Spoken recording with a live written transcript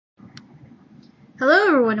Hello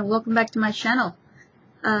everyone and welcome back to my channel.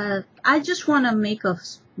 I just want to make a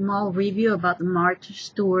small review about the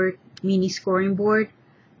Stewart mini scoring board.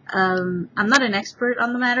 I'm not an expert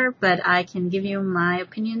on the matter, but I can give you my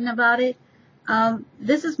opinion about it.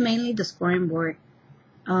 This is mainly the scoring board.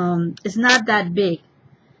 It's not that big.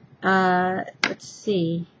 Let's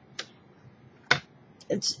see.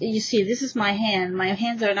 You see, this is my hand. My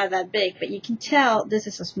hands are not that big, but you can tell this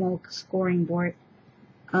is a small scoring board.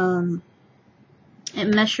 It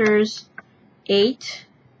measures 8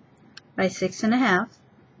 by 6.5,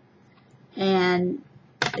 and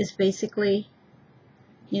it's basically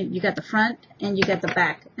you got the front and you got the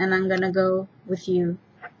back, and I'm gonna go with you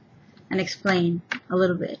and explain a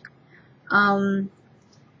little bit.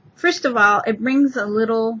 First of all, it brings a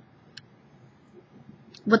little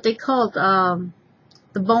what they call the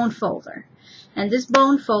bone folder, and this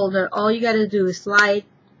bone folder, all you got to do is slide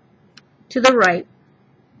to the right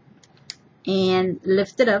and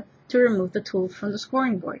lift it up to remove the tool from the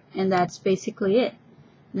scoring board, and that's basically it.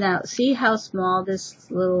 Now see how small this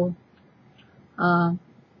little bone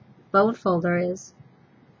folder is.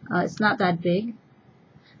 It's not that big,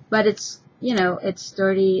 but it's it's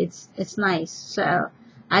sturdy, it's nice. So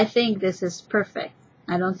I think this is perfect.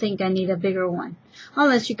 I don't think I need a bigger one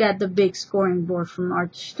unless you got the big scoring board from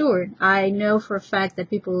Stewart. I know for a fact that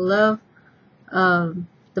people love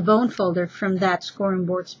the bone folder from that scoring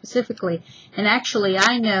board specifically, and actually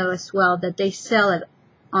I know as well that they sell it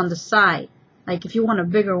on the side. Like if you want a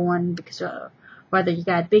bigger one, because whether you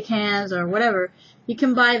got big hands or whatever, you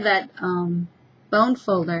can buy that bone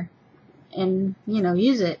folder and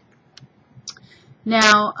use it.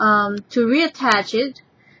 Now to reattach it,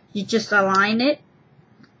 you just align it.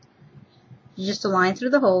 You just align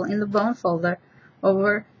through the hole in the bone folder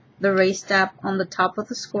over the raised tab on the top of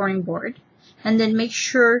the scoring board, and then make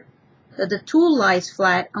sure that the tool lies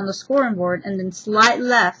flat on the scoring board, and then slide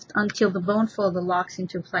left until the bone folder locks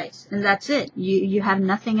into place, and that's it. You have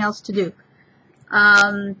nothing else to do.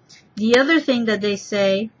 The other thing that they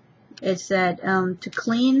say is that to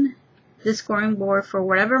clean the scoring board for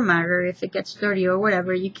whatever matter, if it gets dirty or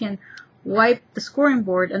whatever, you can wipe the scoring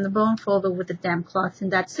board and the bone folder with a damp cloth,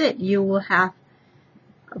 and that's it. You will have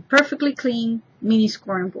a perfectly clean mini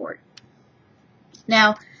scoring board.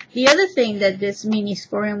 Now, the other thing that this mini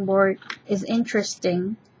scoring board is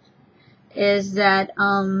interesting is that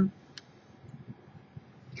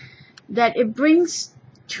that it brings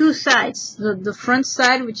two sides. The front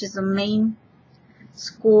side, which is the main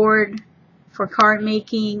scored for card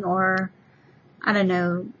making, or I don't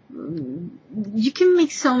know, you can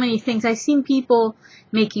make so many things. I've seen people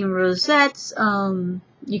making rosettes.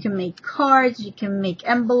 You can make cards, you can make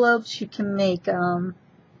envelopes, you can make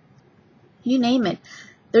you name it.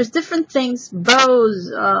 There's different things,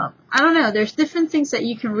 bows, I don't know, there's different things that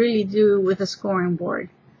you can really do with a scoring board.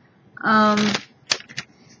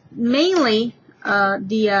 Mainly,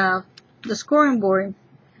 the scoring board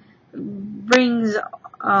brings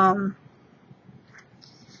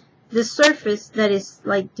the surface that is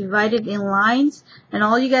like divided in lines, and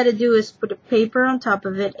all you got to do is put a paper on top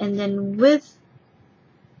of it, and then with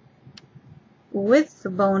the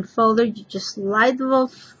bone folder, you just slide the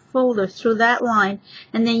folder through that line,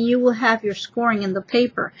 and then you will have your scoring in the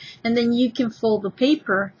paper, and then you can fold the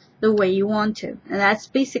paper the way you want to, and that's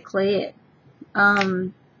basically it.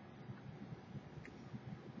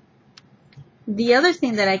 The other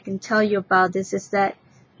thing that I can tell you about this is that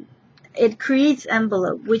it creates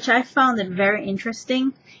envelope, which I found it very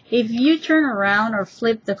interesting. If you turn around or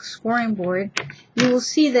flip the scoring board, you will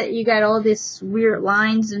see that you got all these weird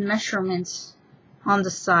lines and measurements on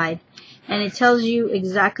the side, and it tells you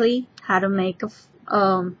exactly how to make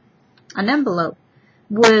an envelope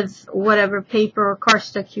with whatever paper or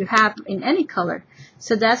cardstock you have in any color.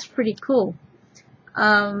 So that's pretty cool.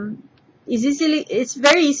 It's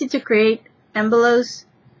very easy to create envelopes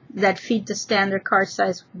that fit the standard card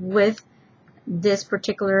size with this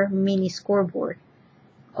particular mini scoreboard.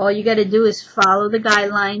 All you got to do is follow the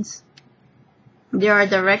guidelines. There are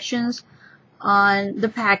directions on the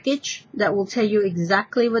package that will tell you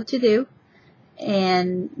exactly what to do,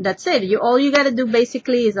 and that's it. All you got to do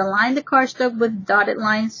basically is align the cardstock with dotted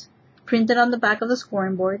lines printed on the back of the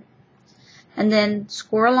scoring board, and then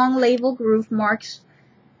score along label groove marks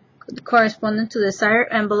corresponding to the desired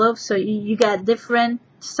envelope. So you got different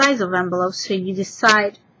size of envelopes, so you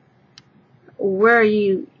decide where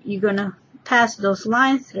you're gonna pass those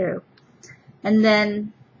lines through, and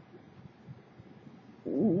then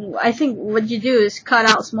I think what you do is cut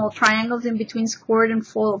out small triangles in between scored and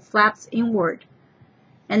fold flaps inward,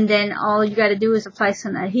 and then all you got to do is apply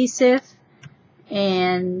some adhesive,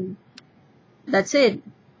 and that's it.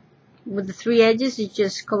 with the 3 edges, you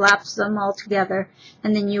just collapse them all together,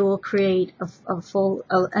 and then you will create an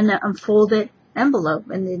unfolded envelope,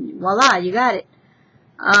 and then voila, you got it.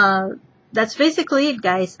 That's basically it,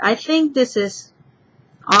 guys. I think this is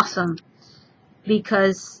awesome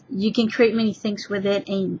because you can create many things with it,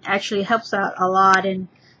 and actually helps out a lot. And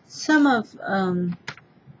some of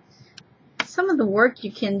the work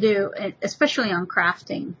you can do, especially on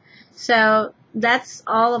crafting. So that's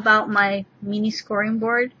all about my mini scoring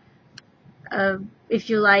board. If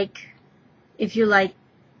you like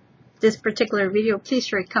this particular video,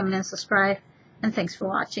 please rate, comment, and subscribe. And thanks for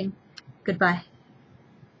watching. Goodbye.